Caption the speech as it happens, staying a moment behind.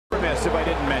miss if I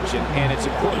didn't mention, and it's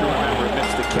important to remember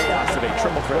amidst the chaos of a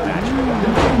triple threat match,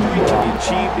 victory can be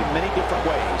achieved in many different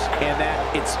ways, and that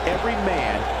it's every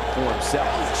man for himself.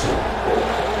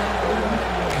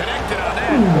 Connected on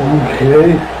that.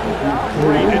 Okay.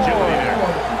 Great agility there.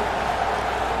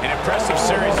 An impressive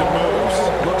series of moves.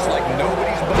 Looks like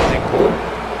nobody's budging.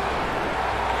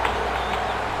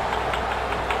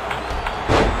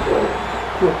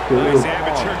 Nice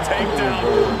amateur takedown.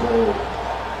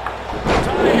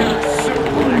 Tiger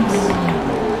suplex.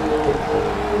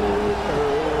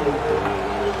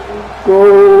 Go,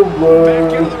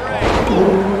 Back into the ring.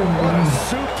 What a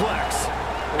suplex.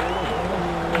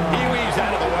 He weaves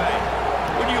out of the way.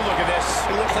 When you look at this,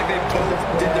 it looks like they both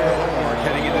did their homework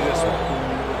heading into this one.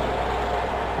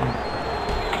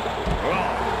 Oh,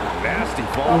 nasty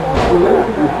fall.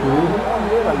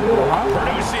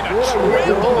 Producing a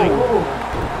trampling.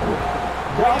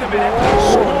 Wait a minute.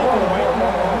 Schoolboy.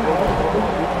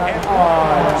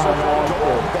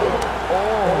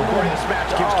 And this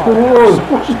match gives competitors so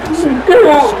much to consider. Get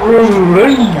out of the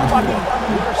ring!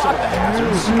 What are some of the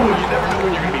hazards? You never know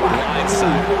when you're going to be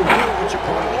blindsided. You know what your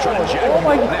opponent will try to jack you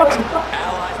up next.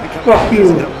 Allies become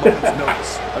allies at a moment's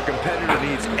notice. A competitor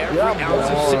needs every ounce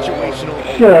of situational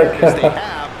awareness they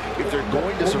have if they're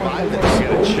going to survive this. You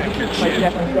got to check your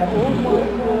chin.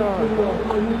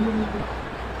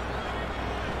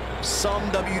 Some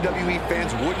WWE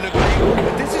fans wouldn't agree,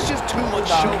 but this is just too much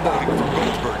showboating for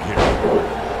Goldberg here.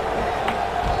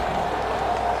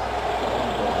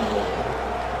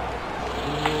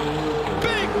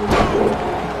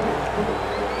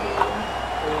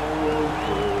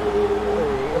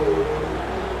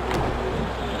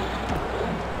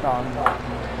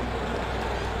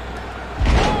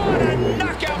 What a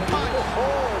knockout punch!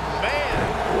 Oh, man!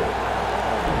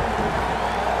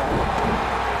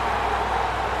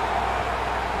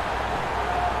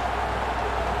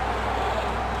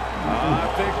 I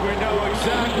think we know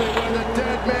exactly where the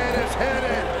dead man is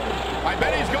headed. I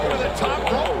bet he's going to the top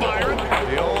rope, Byron.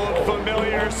 The old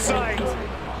familiar sight.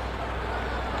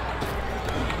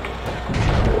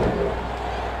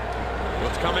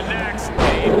 What's coming next? A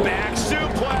back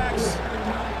suplex.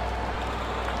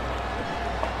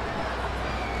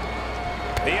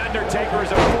 The Undertaker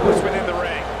is a force within the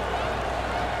ring.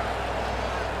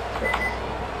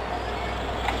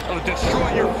 It'll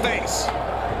destroy your face.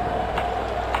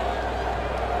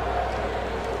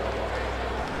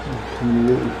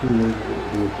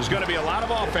 There's going to be a lot of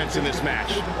offense in this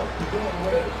match.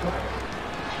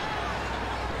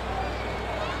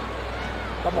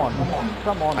 Come on,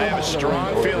 come on. I have a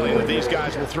strong feeling that these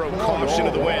guys will throw caution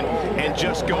to the wind and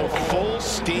just go full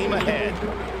steam ahead.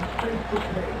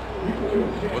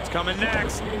 What's coming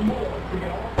next?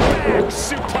 Back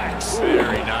suplex.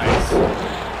 Very nice.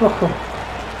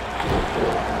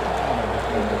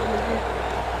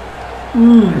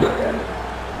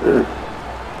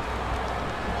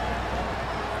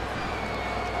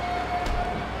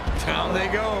 Down they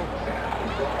go.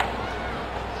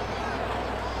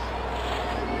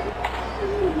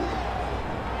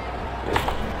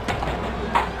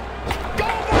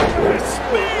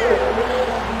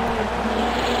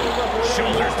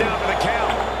 Shoulders down to the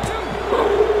count.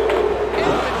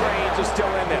 And Reigns is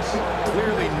still in this.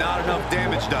 Clearly not enough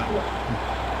damage done.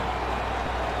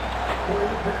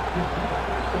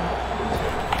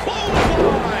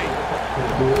 Clothesline.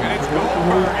 And it's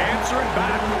Goldberg answering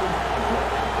back.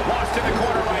 Lost in the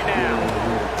corner right now.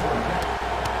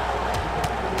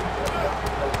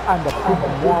 And the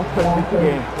people won't play this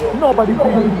game. Nobody can.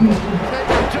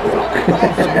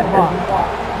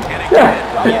 And again.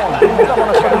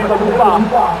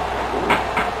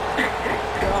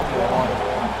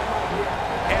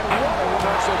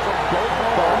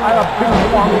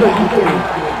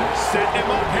 Setting him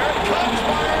up. Here it comes.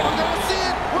 We're gonna see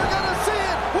it. We're gonna see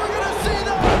it. We're gonna see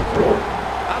them.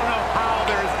 I don't know how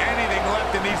there's anything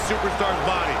left in these superstars'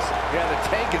 bodies. Yeah, the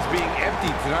tank is being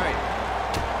emptied tonight.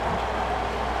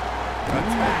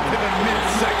 Attack to the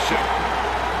midsection.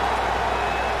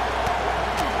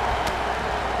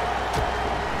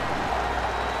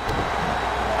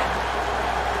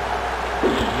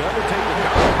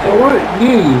 Oh, what a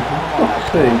knee.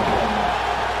 Fuck's sake.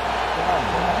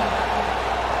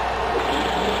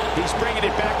 He's bringing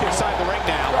it back inside the ring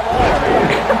now.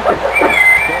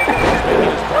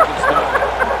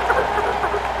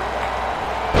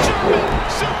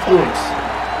 Suplex.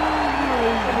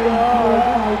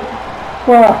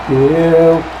 Fuck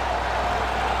you.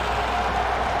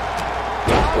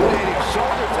 Dominating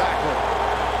shoulder tackle.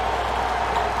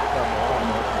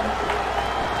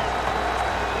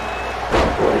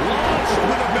 Launched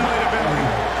with a belly to belly.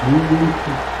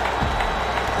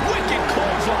 Wicked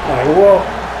clothesline. well.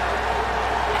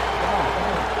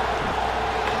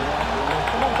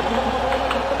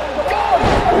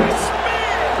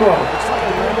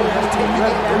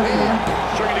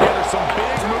 Stringing together some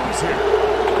big moves here.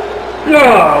 No!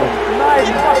 Nice,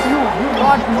 not you. You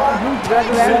not use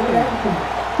regularity.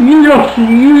 You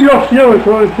lost the other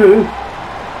one too.